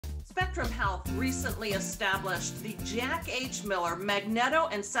Spectrum Health recently established the Jack H. Miller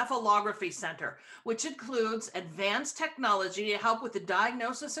Magnetoencephalography Center, which includes advanced technology to help with the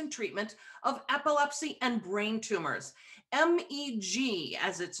diagnosis and treatment of epilepsy and brain tumors. MEG,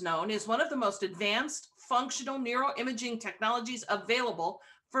 as it's known, is one of the most advanced functional neuroimaging technologies available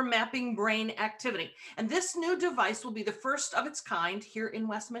for mapping brain activity. And this new device will be the first of its kind here in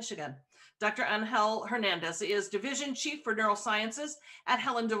West Michigan. Dr. Angel Hernandez is Division Chief for Neurosciences at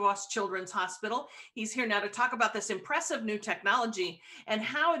Helen DeVos Children's Hospital. He's here now to talk about this impressive new technology and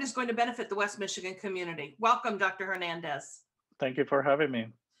how it is going to benefit the West Michigan community. Welcome, Dr. Hernandez. Thank you for having me.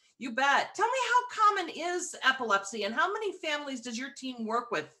 You bet. Tell me, how common is epilepsy and how many families does your team work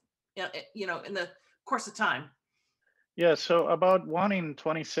with, in the course of time? Yeah, so about 1 in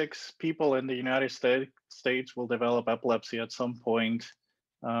 26 people in the United States will develop epilepsy at some point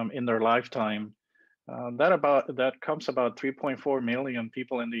in their lifetime. That comes about 3.4 million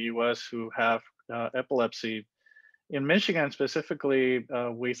people in the U.S. who have epilepsy. In Michigan specifically,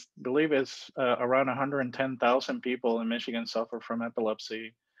 we believe it's around 110,000 people in Michigan suffer from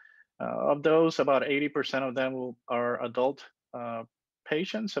epilepsy. Of those, about 80% of them are adult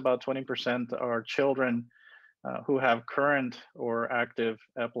patients. About 20% are children who have current or active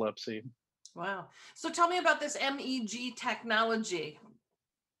epilepsy. Wow. So tell me about this MEG technology.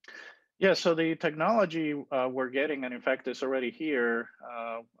 Yeah, so the technology we're getting, and in fact, it's already here.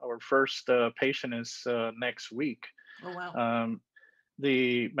 Our first patient is next week. Oh, wow.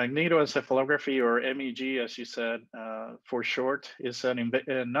 The magnetoencephalography, or MEG, as you said, for short, is a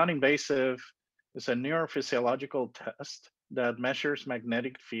non-invasive. It's a neurophysiological test that measures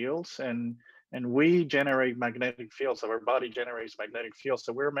magnetic fields, and we generate magnetic fields. Our body generates magnetic fields,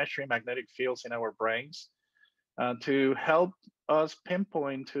 so we're measuring magnetic fields in our brains to help us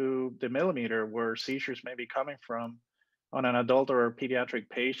pinpoint to the millimeter where seizures may be coming from on an adult or a pediatric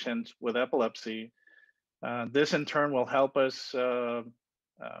patient with epilepsy. This in turn will help us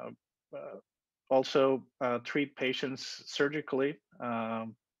also treat patients surgically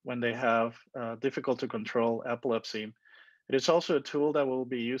when they have difficult to control epilepsy. It is also a tool that we'll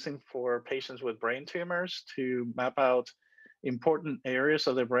be using for patients with brain tumors to map out important areas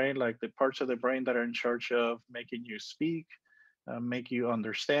of the brain, like the parts of the brain that are in charge of making you speak, make you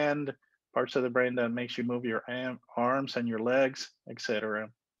understand, parts of the brain that makes you move your arms and your legs, etc.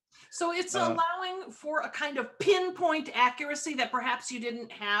 So it's allowing for a kind of pinpoint accuracy that perhaps you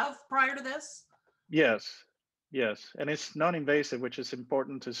didn't have prior to this? Yes, and it's non-invasive, which is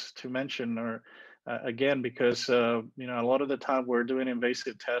important to mention, or again, because a lot of the time we're doing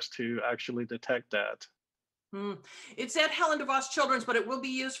invasive tests to actually detect that. It's at Helen DeVos Children's, but it will be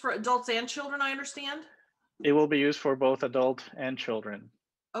used for adults and children, I understand? It will be used for both adult and children.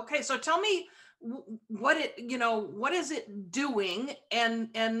 Okay, so tell me what is it doing, and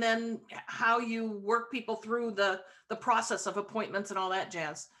then how you work people through the process of appointments and all that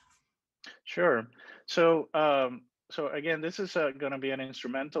jazz. Sure. So again, this is going to be an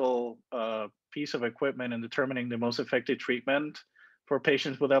instrumental piece of equipment in determining the most effective treatment for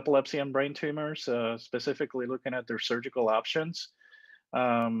patients with epilepsy and brain tumors, specifically looking at their surgical options.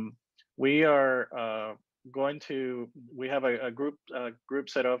 We have a group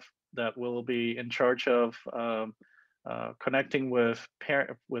set up that will be in charge of connecting with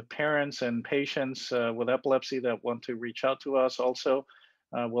parents and patients with epilepsy that want to reach out to us. Also,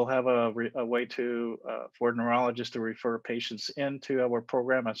 we'll have a way for neurologists to refer patients into our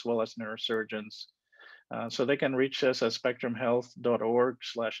program, as well as neurosurgeons. So they can reach us at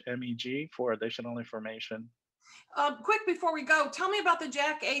spectrumhealth.org/MEG for additional information. Quick before we go, tell me about the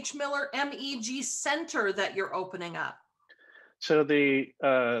Jack H. Miller MEG Center that you're opening up. So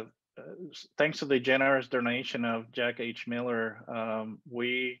thanks to the generous donation of Jack H. Miller,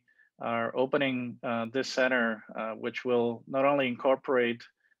 we are opening this center, which will not only incorporate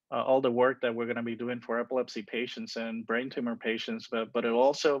all the work that we're going to be doing for epilepsy patients and brain tumor patients, but it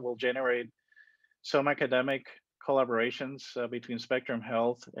also will generate some academic collaborations between Spectrum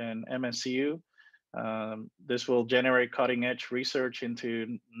Health and MSU. This will generate cutting-edge research into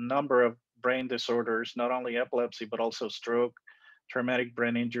a number of brain disorders, not only epilepsy, but also stroke, traumatic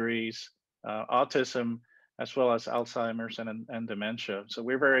brain injuries, autism, as well as Alzheimer's and dementia. So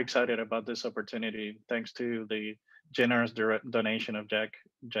we're very excited about this opportunity, thanks to the generous donation of Jack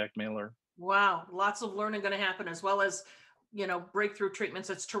Miller. Wow, lots of learning going to happen, as well as breakthrough treatments.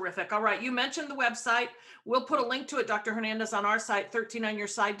 It's terrific. All right, you mentioned the website. We'll put a link to it, Dr. Hernandez, on our site,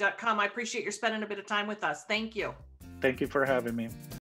 13onyourside.com. I appreciate your spending a bit of time with us. Thank you. Thank you for having me.